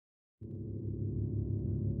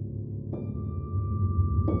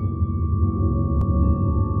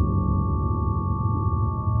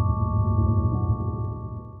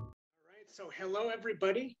Hello,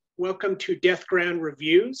 everybody. Welcome to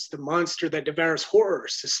DeathGroundReviews, the monster that devours horror,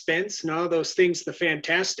 suspense, and all those things, the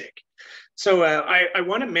fantastic. So I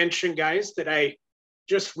want to mention, guys, that I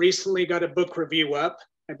just recently got a book review up.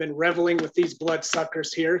 I've been reveling with these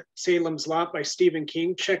bloodsuckers here, Salem's Lot by Stephen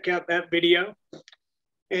King. Check out that video.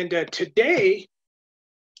 And today,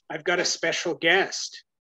 I've got a special guest.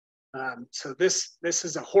 So this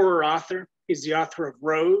is a horror author. He's the author of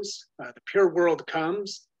Rose, The Pure World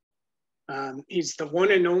Comes. He's the one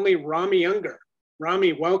and only Rami Ungar.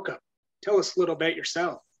 Rami, welcome. Tell us a little about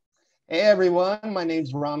yourself. Hey everyone, my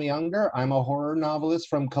name's Rami Ungar. I'm a horror novelist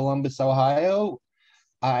from Columbus, Ohio.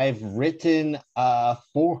 I've written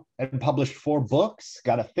and published 4 books.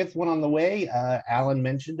 Got a 5th one on the way. Alan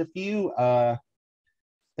mentioned a few.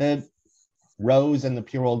 Rose and The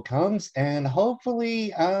Pure World Comes, and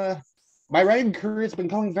hopefully my writing career has been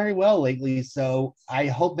going very well lately, so I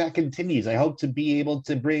hope that continues. I hope to be able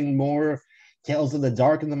to bring more tales of the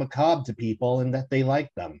dark and the macabre to people and that they like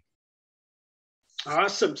them.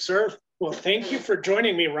 Awesome, sir. Well, thank you for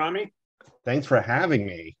joining me, Rami. Thanks for having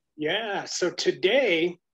me. Yeah, so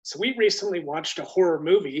today, we recently watched a horror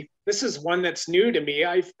movie. This is one that's new to me.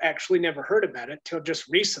 I've actually never heard about it till just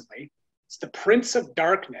recently. It's The Prince of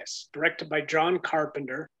Darkness, directed by John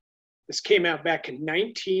Carpenter. This came out back in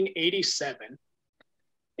 1987.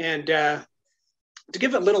 And to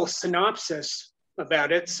give a little synopsis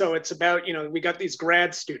about it, so it's about, we got these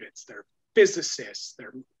grad students, they're physicists,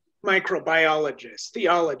 they're microbiologists,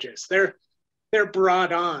 theologists. They're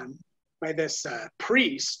brought on by this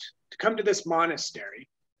priest to come to this monastery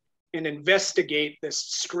and investigate this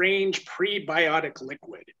strange prebiotic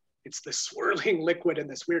liquid. It's the swirling liquid in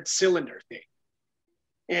this weird cylinder thing.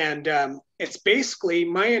 And it's basically,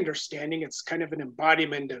 my understanding, it's kind of an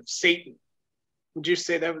embodiment of Satan. Would you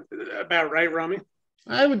say that about right, Rami?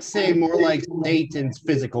 I would say more like Satan's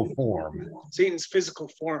physical form. Satan's physical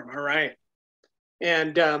form, all right.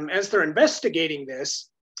 And as they're investigating this,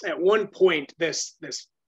 at one point, this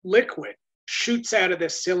liquid shoots out of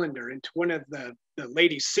this cylinder into one of the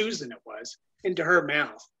ladies, Susan it was, into her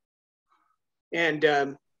mouth. And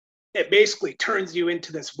it basically turns you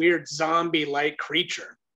into this weird zombie-like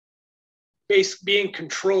creature, being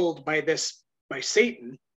controlled by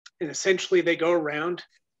Satan. And essentially they go around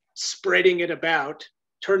spreading it about,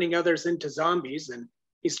 turning others into zombies. And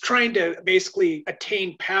he's trying to basically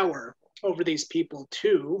attain power over these people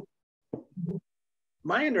too.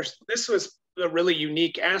 This was a really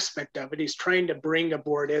unique aspect of it. He's trying to bring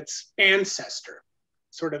aboard its ancestor,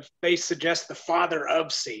 sort of, they suggest the father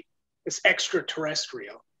of Satan, this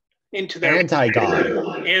extraterrestrial, into their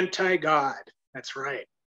anti-God. That's right.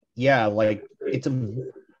 Yeah, like it's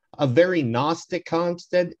a very Gnostic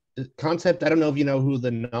concept. I don't know if you know who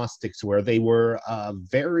the Gnostics were. They were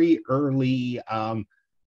very early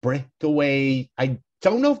breakaway. I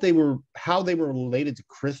don't know how they were related to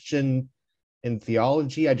Christian in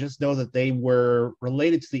theology. I just know that they were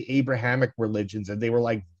related to the Abrahamic religions, and they were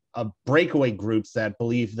like breakaway groups that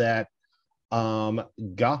believed that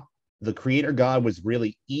God, the creator God, was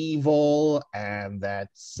really evil, and that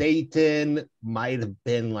Satan might have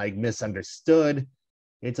been like misunderstood.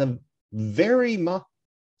 It's a very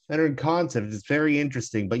modern concept. It's very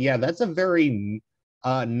interesting. But yeah, that's a very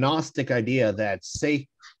Gnostic idea that Satan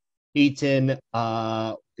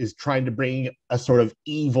is trying to bring a sort of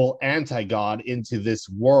evil anti-God into this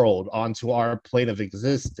world, onto our plane of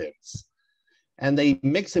existence. And they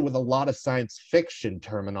mix it with a lot of science fiction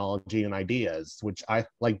terminology and ideas, which I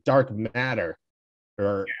like, dark matter,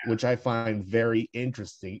 which I find very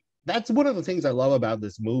interesting. That's one of the things I love about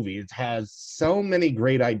this movie. It has so many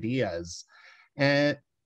great ideas. And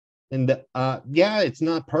yeah, it's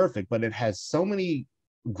not perfect, but it has so many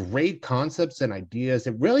great concepts and ideas.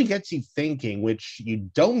 It really gets you thinking, which you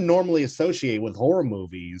don't normally associate with horror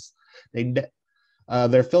movies.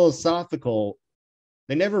 They're philosophical.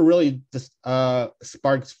 They never really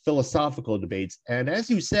sparked philosophical debates. And as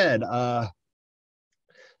you said,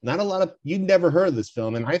 not a lot of, you'd never heard of this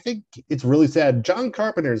film. And I think it's really sad. John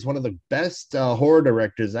Carpenter is one of the best horror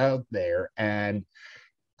directors out there. And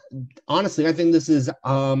honestly, I think this is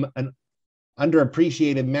an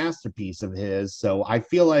underappreciated masterpiece of his. So I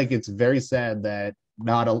feel like it's very sad that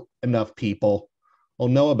not enough people will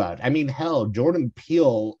know about it. I mean, hell, Jordan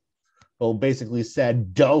Peele basically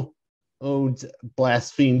said, don't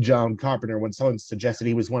blaspheme John Carpenter when someone suggested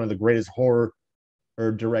he was one of the greatest horror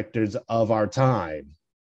directors of our time.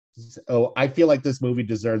 So I feel like this movie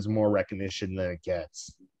deserves more recognition than it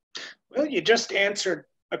gets. Well, you just answered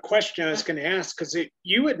a question I was going to ask, because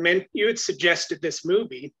you had suggested this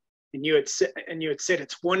movie, and you had said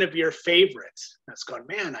it's one of your favorites. I was going,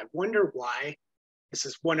 man, I wonder why This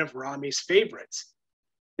is one of Rami's favorites.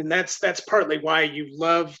 And that's partly why you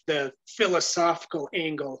love the philosophical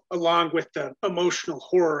angle along with the emotional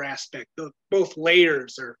horror aspect. Both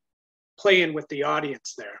layers are playing with the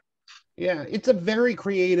audience there. Yeah, it's a very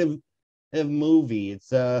creative movie.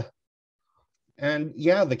 It's and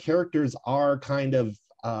yeah, the characters are kind of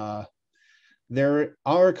there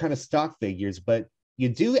are kind of stock figures, but you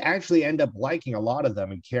do actually end up liking a lot of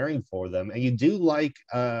them and caring for them, and you do like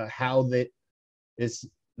how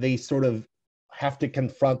they sort of have to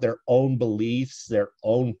confront their own beliefs, their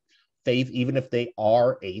own faith, even if they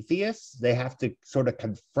are atheists. They have to sort of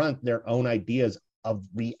confront their own ideas of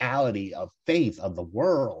reality, of faith, of the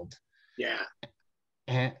world. Yeah.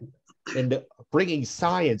 And bringing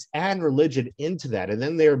science and religion into that. And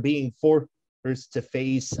then they're being forced to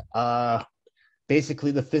face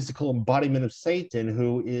basically the physical embodiment of Satan,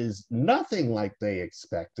 who is nothing like they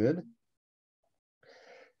expected.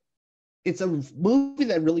 It's a movie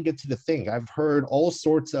that really gets you to think. I've heard all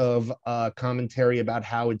sorts of commentary about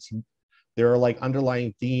how there are like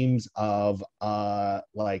underlying themes of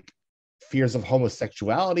like fears of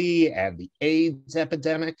homosexuality and the AIDS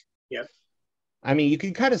epidemic. Yep. I mean, you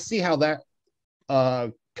can kind of see how that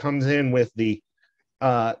comes in with the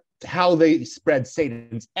how they spread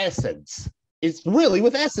Satan's essence. It's really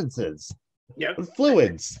with essences, with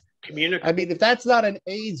fluids. I mean, if that's not an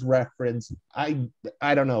AIDS reference, I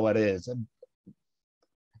don't know what is. And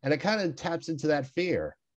it kind of taps into that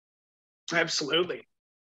fear. Absolutely.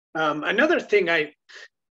 Another thing that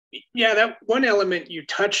one element you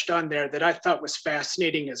touched on there that I thought was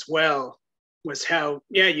fascinating as well was how,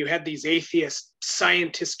 you had these atheist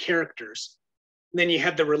scientist characters, and then you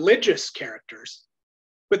had the religious characters,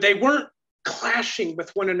 but they weren't clashing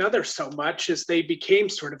with one another so much as they became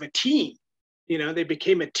sort of a team. They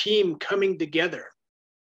became a team coming together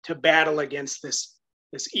to battle against this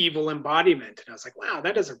evil embodiment. And I was like, wow,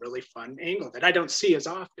 that is a really fun angle that I don't see as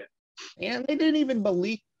often. And they didn't even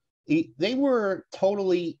believe, they were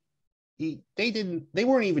totally, they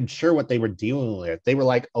weren't even sure what they were dealing with. They were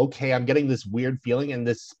like, okay, I'm getting this weird feeling, and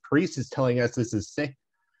this priest is telling us this is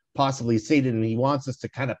possibly Satan, and he wants us to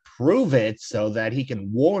kind of prove it so that he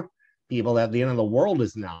can warn people that the end of the world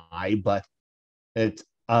is nigh. But it's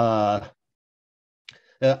I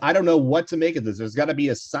don't know what to make of this. There's got to be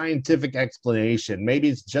a scientific explanation. Maybe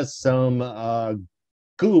it's just some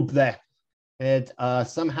goop that it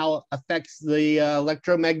somehow affects the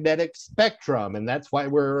electromagnetic spectrum, and that's why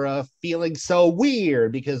we're feeling so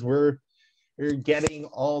weird, because we're getting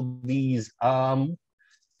all these we're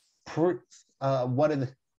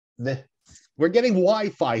getting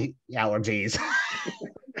Wi-Fi allergies.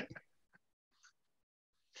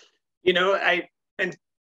 And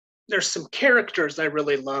there's some characters I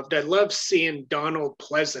really loved. I love seeing Donald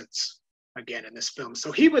Pleasance again in this film.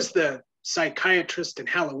 So he was the psychiatrist in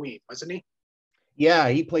Halloween, wasn't he? Yeah,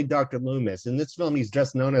 he played Dr. Loomis. In this film, he's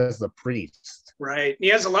just known as the priest. Right. He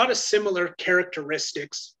has a lot of similar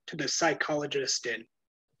characteristics to the psychologist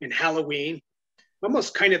in Halloween.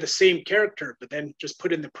 Almost kind of the same character, but then just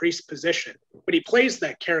put in the priest position. But he plays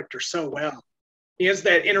that character so well. He has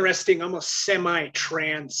that interesting, almost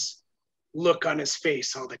semi-trance look on his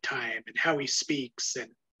face all the time, and how he speaks, and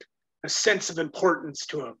a sense of importance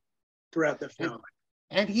to him throughout the film.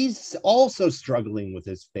 And he's also struggling with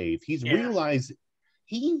his faith. He's realized,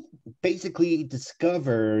 he basically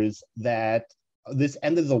discovers that this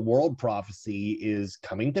end of the world prophecy is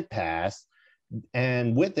coming to pass,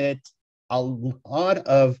 and with it, a lot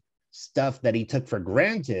of stuff that he took for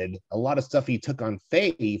granted, a lot of stuff he took on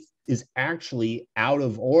faith, is actually out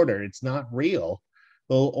of order. It's not real.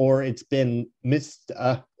 Or it's been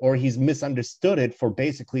or he's misunderstood it for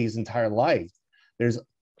basically his entire life.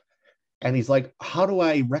 And he's like, how do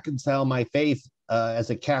I reconcile my faith as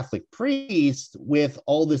a Catholic priest with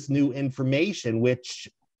all this new information, which,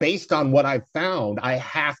 based on what I've found, I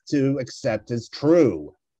have to accept as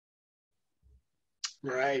true?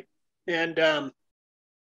 Right. And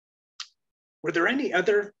were there any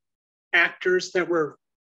other actors that were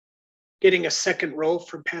getting a second role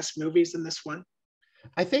from past movies in this one?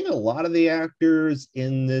 I think a lot of the actors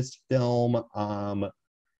in this film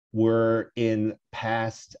were in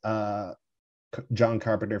past John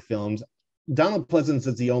Carpenter films. Donald Pleasance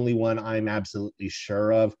is the only one I'm absolutely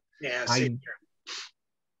sure of. Yeah,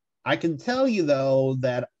 I can tell you, though,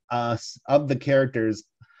 that of the characters,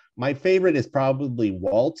 my favorite is probably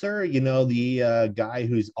Walter, the guy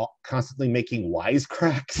who's constantly making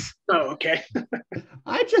wisecracks. Oh, okay.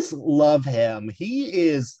 I just love him. He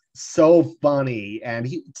is so funny, and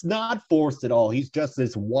it's not forced at all. He's just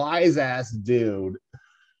this wise ass dude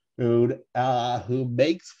who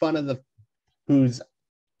makes fun of who's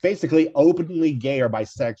basically openly gay or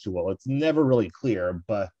bisexual. It's never really clear,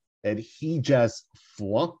 but and he just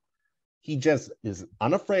is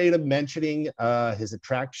unafraid of mentioning his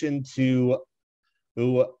attraction to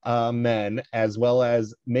men, as well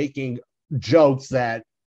as making jokes that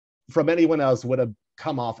from anyone else would have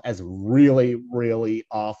come off as really, really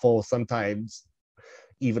awful, sometimes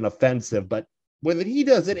even offensive. But when he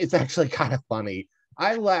does it, it's actually kind of funny.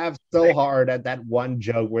 I laughed so hard at that one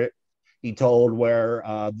joke where he tells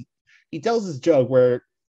his joke where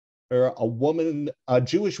a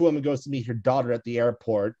Jewish woman goes to meet her daughter at the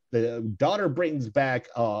airport. The daughter brings back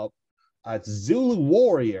a Zulu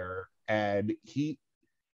warrior, and she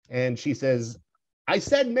says, "I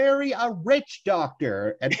said marry a rich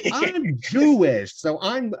doctor," and I'm Jewish, so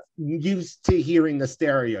I'm used to hearing the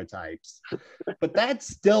stereotypes. But that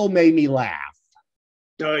still made me laugh.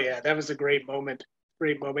 Oh yeah, that was a great moment.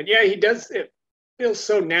 Great moment. Yeah, he does. It feels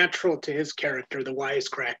so natural to his character, the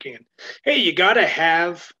wisecracking. Hey, you gotta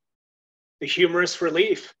have the humorous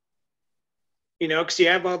relief, because you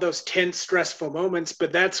have all those tense, stressful moments,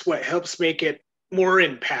 but that's what helps make it more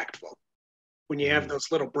impactful when you have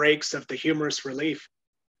those little breaks of the humorous relief.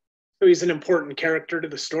 So he's an important character to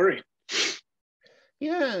the story.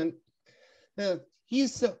 Yeah,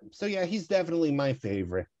 he's definitely my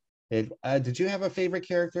favorite. Did you have a favorite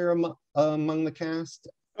character among the cast?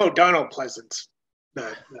 Oh, Donald Pleasance,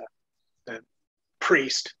 the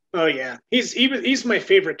priest. Oh yeah, he's my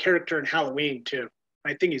favorite character in Halloween too.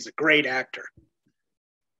 I think he's a great actor,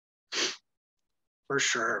 for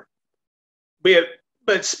sure.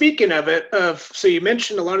 But speaking of it, so you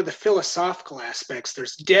mentioned a lot of the philosophical aspects.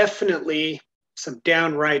 There's definitely some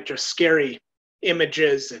downright just scary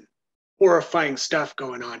images and horrifying stuff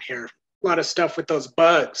going on here. A lot of stuff with those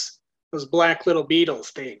bugs, those black little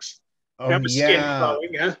beetles things. Oh yeah,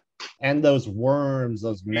 huh? And those worms,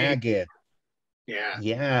 those maggots.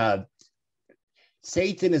 Yeah.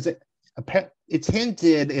 Satan is it's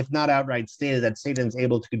hinted, if not outright stated, that Satan is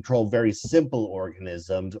able to control very simple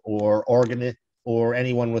organisms or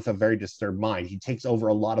anyone with a very disturbed mind. He takes over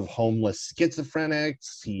a lot of homeless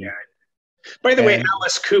schizophrenics. By the way,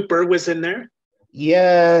 Alice Cooper was in there.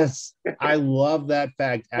 Yes, I love that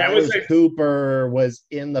fact. Alice Cooper was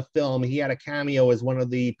in the film. He had a cameo as one of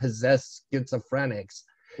the possessed schizophrenics.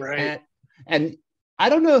 Right. And I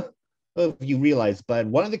don't know if you realize, but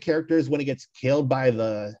one of the characters, when he gets killed by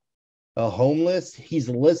the homeless, he's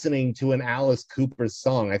listening to an Alice Cooper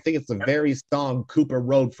song. I think it's the very song Cooper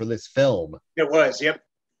wrote for this film. It was, yep.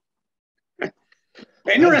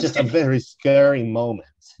 Interesting. Just a very scary moment.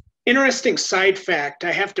 Interesting side fact.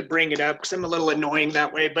 I have to bring it up because I'm a little annoying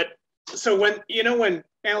that way. But so when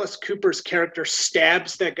Alice Cooper's character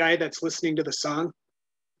stabs that guy that's listening to the song,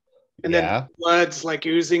 and then blood's like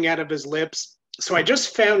oozing out of his lips. So I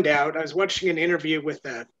just found out, I was watching an interview with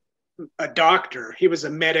a doctor. He was a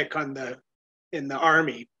medic in the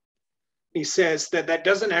army. He says that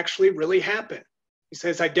doesn't actually really happen. He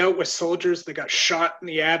says, I dealt with soldiers that got shot in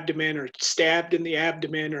the abdomen or stabbed in the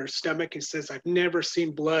abdomen or stomach. He says, I've never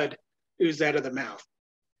seen blood ooze out of the mouth.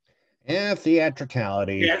 Yeah,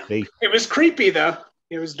 theatricality. Yeah. It was creepy, though.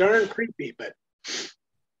 It was darn creepy, but...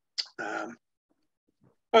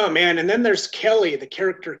 oh, man. And then there's Kelly, the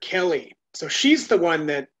character Kelly. So she's the one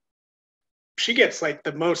that she gets like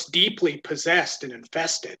the most deeply possessed and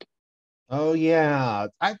infested. Oh, yeah.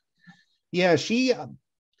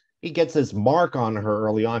 He gets this mark on her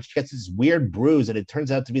early on. She gets this weird bruise, and it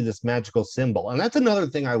turns out to be this magical symbol. And that's another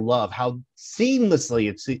thing I love, how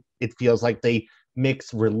seamlessly it feels like they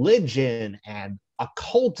mix religion and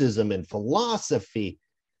occultism and philosophy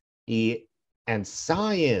and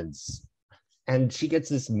science. And she gets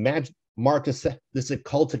this this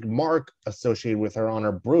occultic mark associated with her on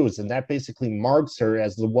her bruise, and that basically marks her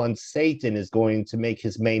as the one Satan is going to make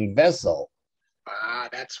his main vessel. Ah,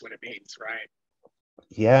 that's what it means, right?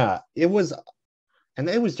 Yeah, it was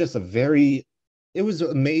just it was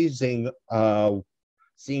amazing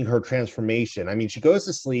seeing her transformation. I mean, she goes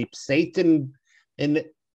to sleep, Satan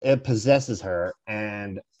possesses her,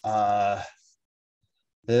 and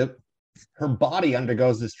her body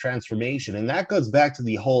undergoes this transformation, and that goes back to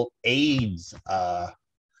the whole AIDS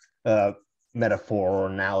metaphor or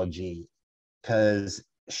analogy, because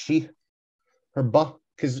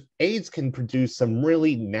AIDS can produce some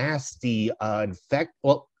really nasty a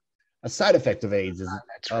side effect of AIDS is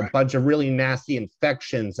a bunch of really nasty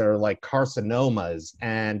infections or like carcinomas,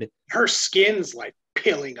 and her skin's like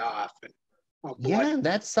peeling off. And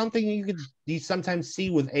that's something you sometimes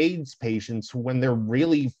see with AIDS patients when they're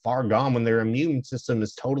really far gone, when their immune system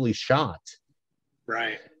is totally shot.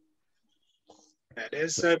 Right.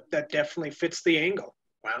 That definitely fits the angle.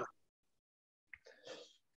 Wow.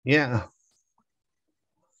 Yeah.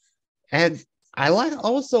 And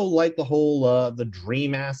also like the whole the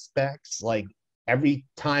dream aspects. Like every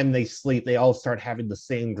time they sleep, they all start having the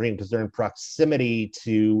same dream because they're in proximity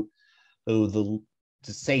the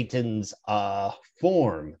to Satan's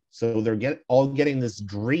form. So they're all getting this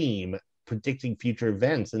dream predicting future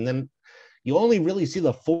events. And then you only really see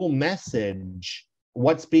the full message,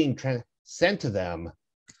 what's being sent to them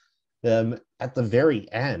at the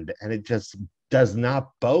very end. And it just does not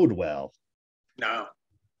bode well. No,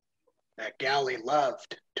 that gal he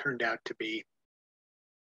loved turned out to be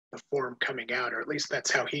the form coming out, or at least that's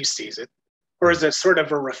how he sees it. Or is it sort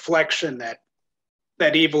of a reflection that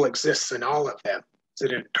evil exists in all of them? Is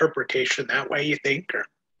it an interpretation that way, you think? Or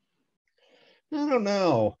I don't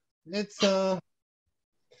know. It's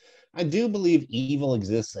I do believe evil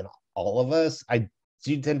exists in all of us. I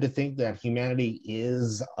do tend to think that humanity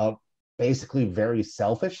is a basically very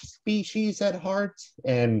selfish species at heart,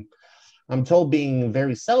 and I'm told being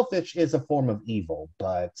very selfish is a form of evil.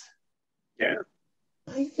 But yeah,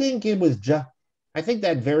 I think it was just. I think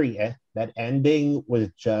that that ending was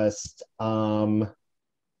just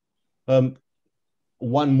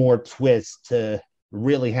one more twist to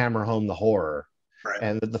really hammer home the horror, right.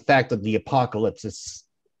 and the fact that the apocalypse is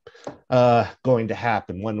going to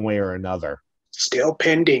happen one way or another. Still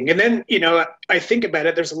pending. And then, I think about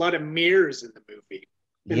it, there's a lot of mirrors in the movie.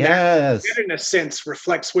 And yes. that, in a sense,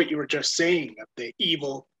 reflects what you were just saying of the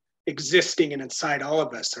evil existing and inside all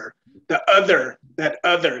of us, or the other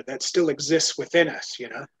that still exists within us,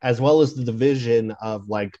 As well as the division of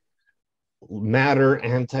like matter,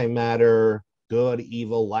 antimatter, good,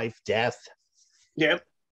 evil, life, death. Yeah.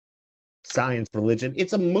 Science, religion.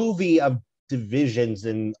 It's a movie of divisions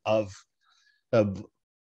and of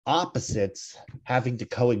opposites having to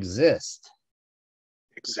coexist.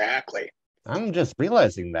 Exactly. I'm just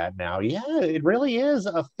realizing that now. Yeah, it really is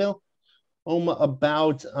a film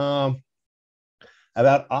about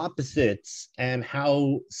opposites and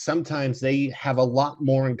how sometimes they have a lot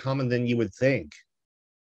more in common than you would think.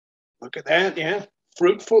 Look at that. Yeah.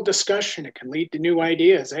 Fruitful discussion. It can lead to new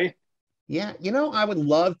ideas, eh? Yeah, I would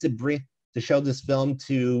love to show this film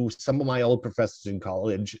to some of my old professors in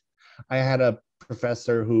college. I had a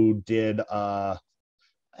professor who did a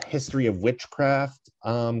history of witchcraft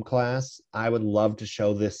class. I would love to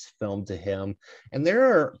show this film to him. And there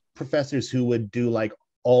are professors who would do like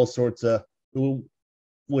all sorts of, who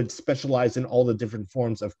would specialize in all the different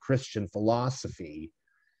forms of Christian philosophy.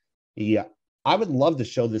 Yeah, I would love to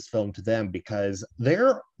show this film to them because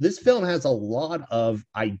this film has a lot of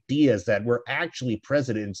ideas that were actually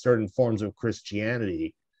present in certain forms of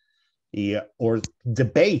Christianity, or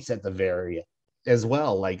debates at the very as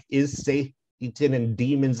well. Like, is Satan and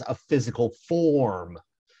demons a physical form?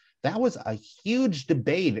 That was a huge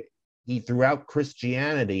debate throughout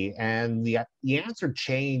Christianity, and the answer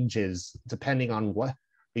changes depending on what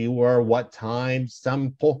you were, what time.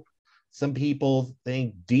 Some people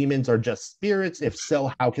think demons are just spirits. If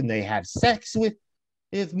so, how can they have sex with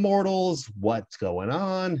mortals? What's going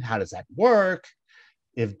on? How does that work?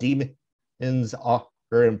 If demons are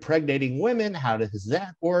impregnating women, how does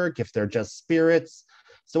that work? If they're just spirits.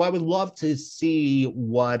 So I would love to see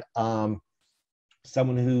what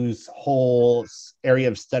someone whose whole area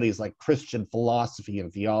of study is like Christian philosophy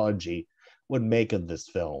and theology would make of this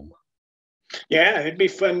film. Yeah, it'd be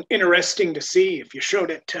fun, interesting to see if you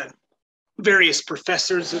showed it to various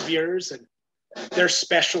professors of yours and their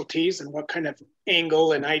specialties and what kind of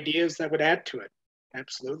angle and ideas that would add to it.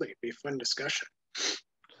 Absolutely. It'd be a fun discussion.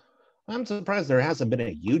 I'm surprised there hasn't been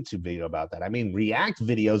a YouTube video about that. I mean, react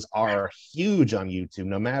videos are huge on YouTube,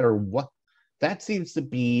 no matter what. That seems to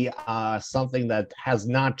be something that has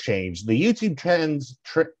not changed. The YouTube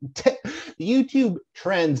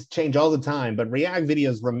trends change all the time, but react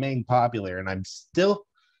videos remain popular, and I'm still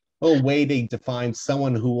waiting to find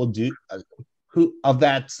someone who will do who of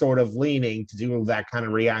that sort of leaning to do that kind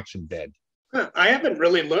of reaction vid. I haven't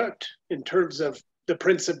really looked in terms of the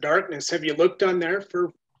Prince of Darkness. Have you looked on there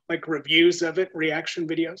for like reviews of it, reaction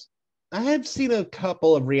videos? I have seen a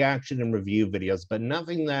couple of reaction and review videos, but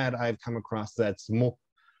nothing that I've come across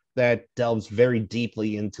that delves very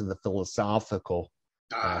deeply into the philosophical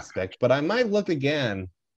aspect. But I might look again.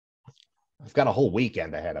 I've got a whole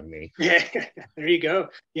weekend ahead of me. Yeah, there you go.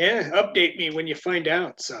 Yeah, update me when you find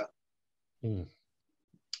out. So,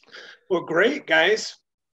 Well, great, guys.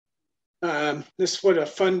 This was a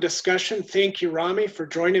fun discussion. Thank you, Rami, for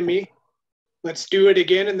joining me. Let's do it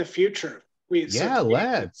again in the future.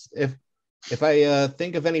 Let's. If I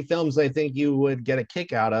think of any films I think you would get a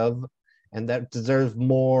kick out of and that deserve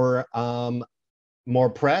more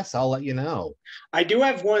press, I'll let you know. I do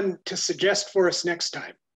have one to suggest for us next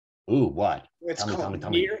time. Ooh, what? It's Tell called me,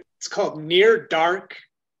 tell me. Near. It's called Near Dark,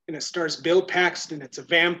 and it stars Bill Paxton. It's a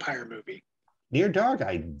vampire movie. Near Dark,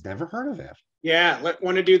 I never heard of it. Yeah,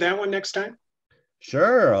 want to do that one next time?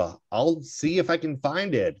 Sure, I'll see if I can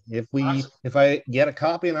find it. Awesome. If I get a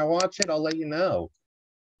copy and I watch it, I'll let you know.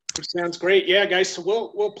 Sounds great. Yeah, guys. So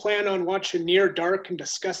we'll plan on watching Near Dark and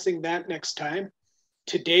discussing that next time.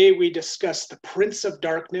 Today we discuss The Prince of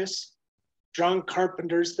Darkness. John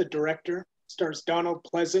Carpenter's the director. Stars Donald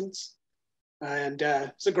Pleasance, and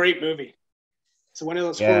it's a great movie. It's one of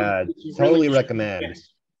those Yeah, totally recommend.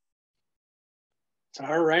 So,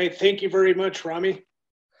 all right. Thank you very much, Rami.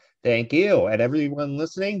 Thank you. And everyone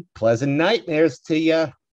listening, pleasant nightmares to you.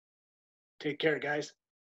 Take care, guys.